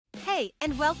Hi,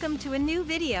 and welcome to a new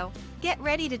video. Get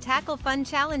ready to tackle fun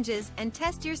challenges and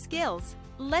test your skills.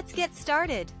 Let's get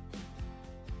started.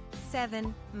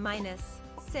 7 minus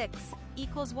 6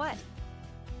 equals what?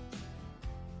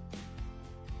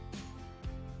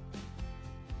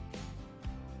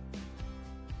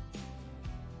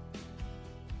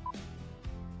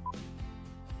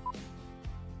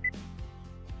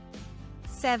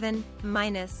 Seven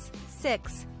minus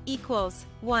 6 equals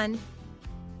 1.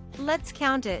 Let's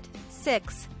count it.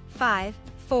 6, 5,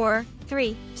 4,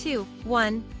 3, 2,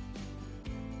 1.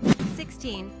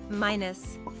 16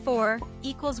 minus 4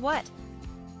 equals what?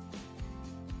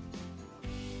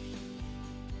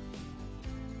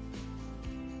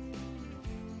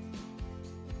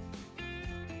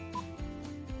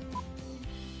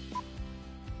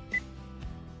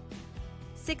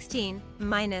 Sixteen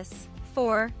minus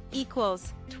 4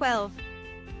 equals 12.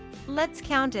 Let's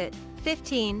count it.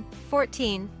 15,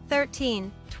 14,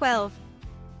 13, 12.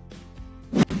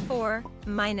 4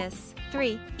 minus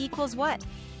 3 equals what?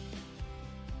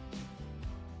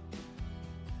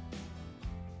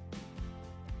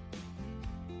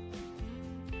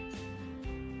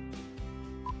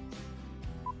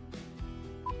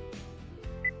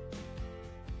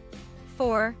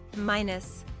 Four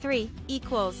minus 3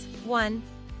 equals 1.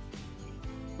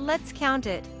 Let's count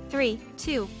it. 3,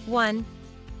 2, 1.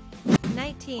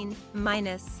 19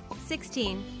 minus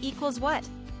 16 equals what?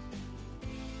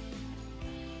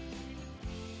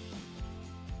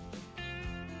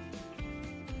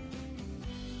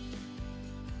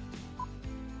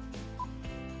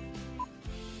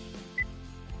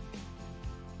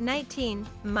 Nineteen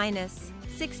minus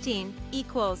 16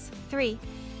 equals 3.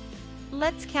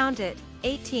 Let's count it.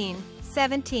 18,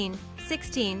 17,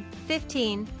 16,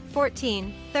 15,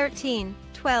 14, 13,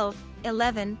 12,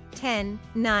 11, 10,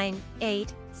 9,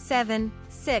 8, 7,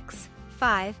 6,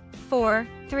 5, 4,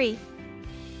 3.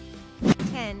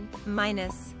 10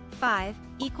 minus 5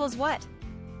 equals what?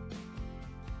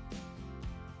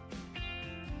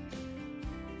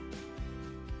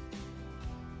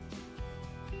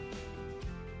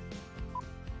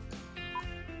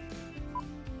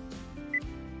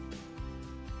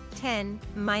 Ten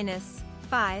minus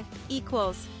 5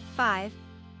 equals 5.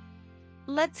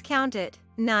 Let's count it.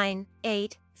 9,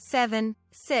 8, 7,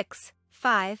 6,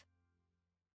 5.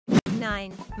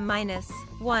 9 minus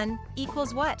 1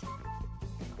 equals what?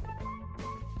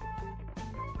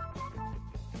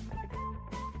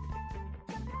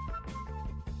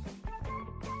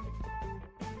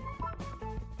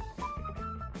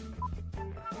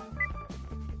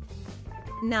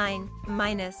 Nine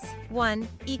minus 1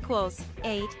 equals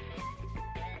 8.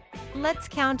 Let's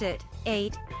count it.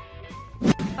 8.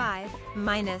 5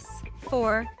 minus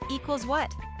 4 equals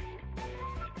what?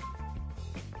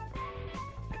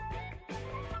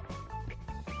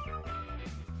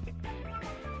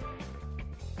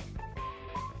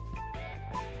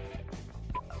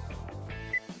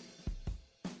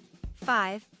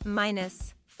 Five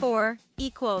minus 4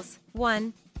 equals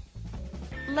 1.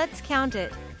 Let's count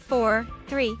it. 4,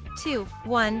 3, 2,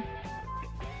 1.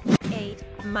 8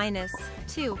 minus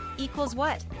 2 equals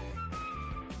what?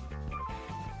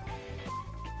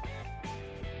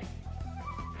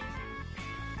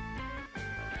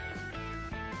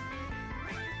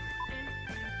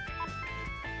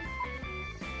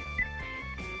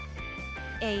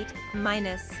 Eight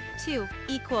minus 2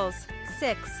 equals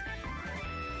 6.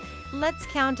 Let's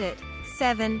count it.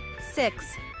 7,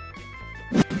 6.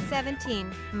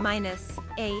 17 minus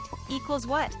 8 equals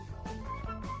what?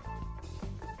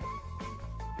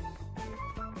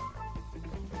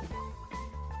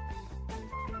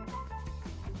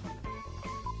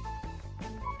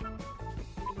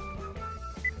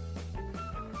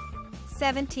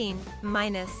 Seventeen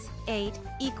minus 8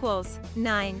 equals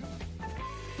 9.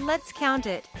 Let's count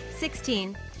it.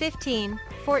 16, 15,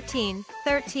 14,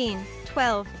 13,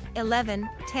 12, 11,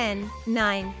 10,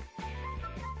 9.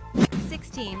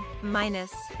 16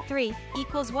 minus 3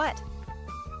 equals what?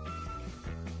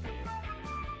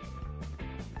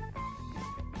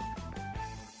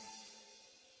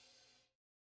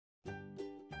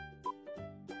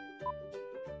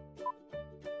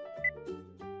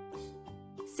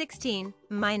 Sixteen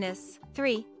minus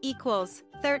 3 equals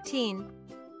 13.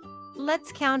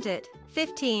 Let's count it.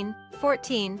 15,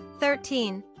 14,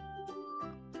 13.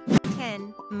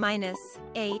 10 minus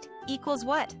 8 equals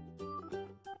what?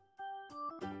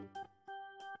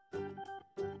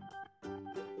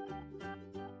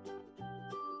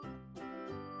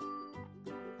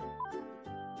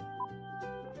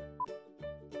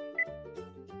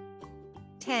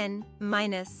 Ten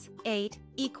minus 8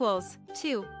 equals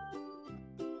 2.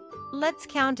 Let's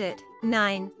count it.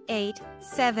 9, 8,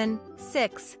 7,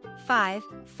 6, 5,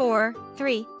 4,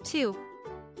 3, 2.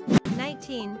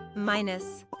 19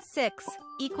 minus 6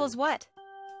 equals what?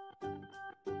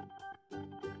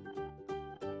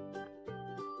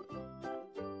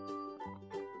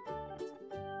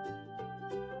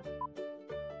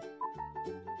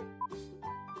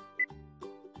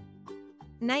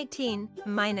 "19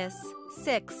 minus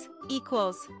 6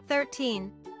 equals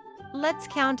 13. Let's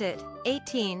count it.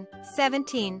 18,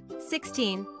 17,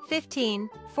 16, 15,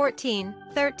 14,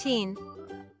 13.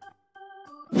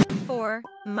 4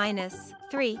 minus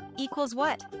 3 equals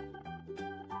what?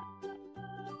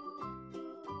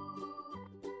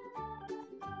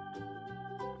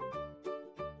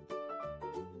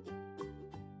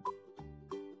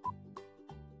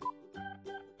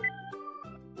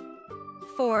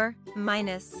 "4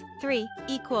 minus 3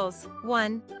 equals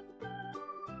 1.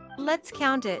 Let's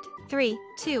count it. 3,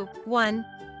 2, 1.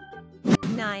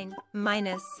 9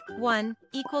 minus 1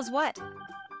 equals what?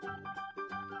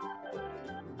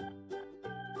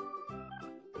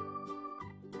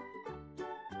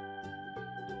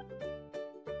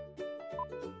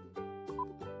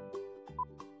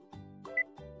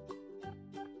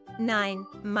 "9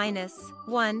 minus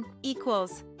 1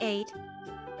 equals 8.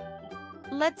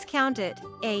 Let's count it.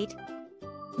 8.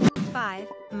 5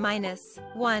 minus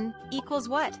 1 equals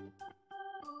what?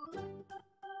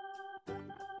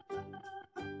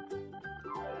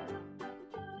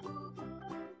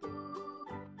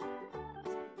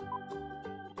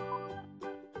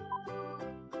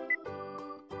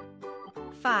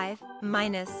 "5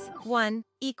 minus 1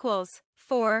 equals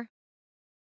 4.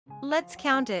 Let's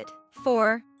count it.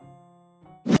 4.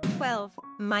 12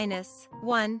 minus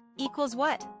 1 equals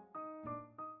what?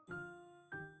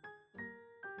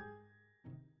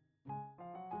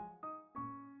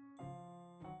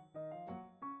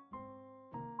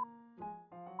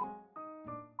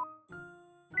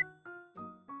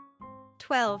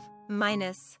 "12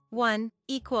 minus 1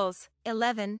 equals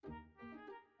 11.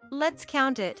 Let's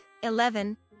count it.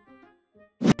 11.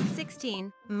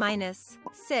 16 minus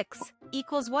 6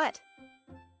 equals what?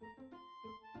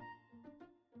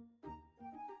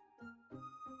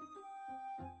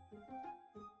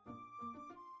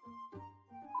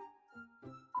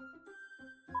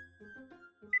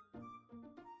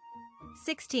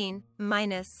 "16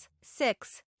 minus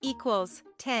 6 equals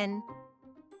 10.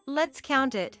 Let's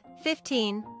count it.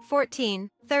 15,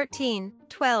 14, 13,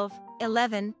 12,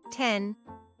 11, 10.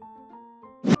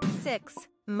 6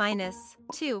 minus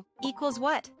 2 equals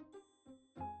what?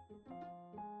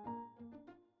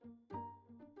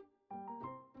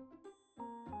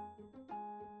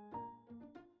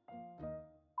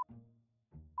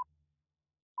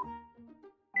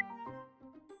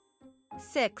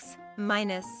 "6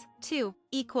 minus 2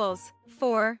 equals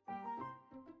 4.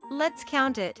 Let's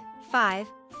count it. 5,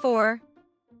 4.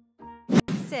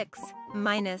 6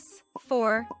 minus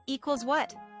 4 equals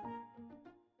what?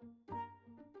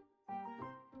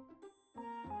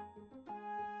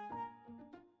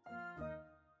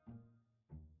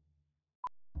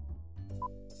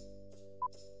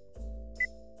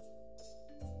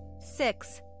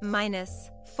 "6 minus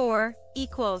 4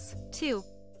 equals 2.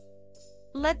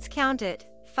 Let's count it.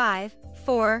 5,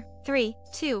 4, 3,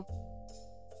 2.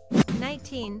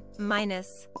 19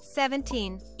 minus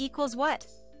 17 equals what?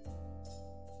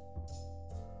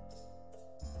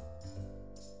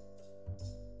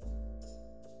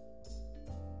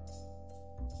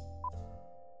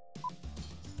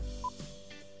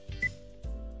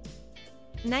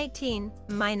 "19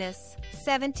 minus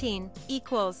 17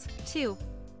 equals 2.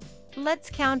 Let's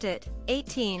count it.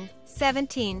 18,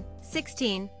 17,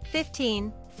 16,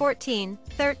 15, 14,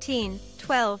 13,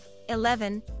 12,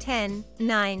 11, 10,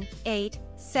 9, 8,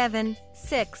 7,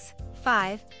 6,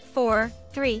 5, 4,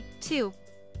 3, 2.